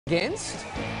against,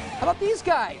 how about these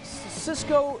guys?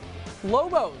 Cisco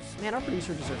Lobos. Man, our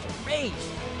producer deserves a raise.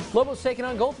 Lobos taking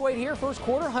on Goldthwaite here. First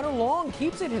quarter, Hunter Long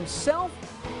keeps it himself.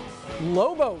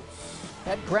 Lobos,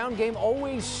 that ground game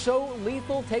always so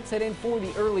lethal, takes it in for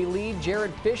the early lead.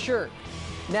 Jared Fisher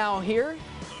now here.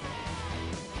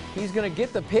 He's going to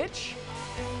get the pitch.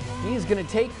 He's going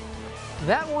to take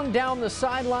that one down the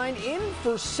sideline, in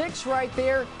for 6 right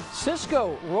there.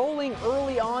 Cisco rolling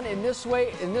early on in this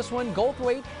one.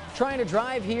 Goldthwaite trying to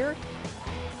drive here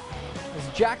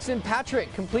as Jackson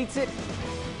Patrick completes it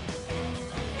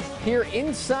here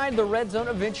inside the red zone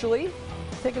eventually.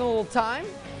 Taking a little time,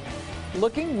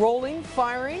 looking, rolling,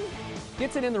 firing,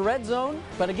 gets it in the red zone.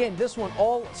 But again, this one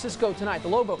all Cisco tonight. The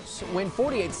Lobos win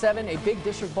 48-7, a big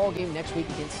district ball game next week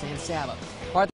against San Saba.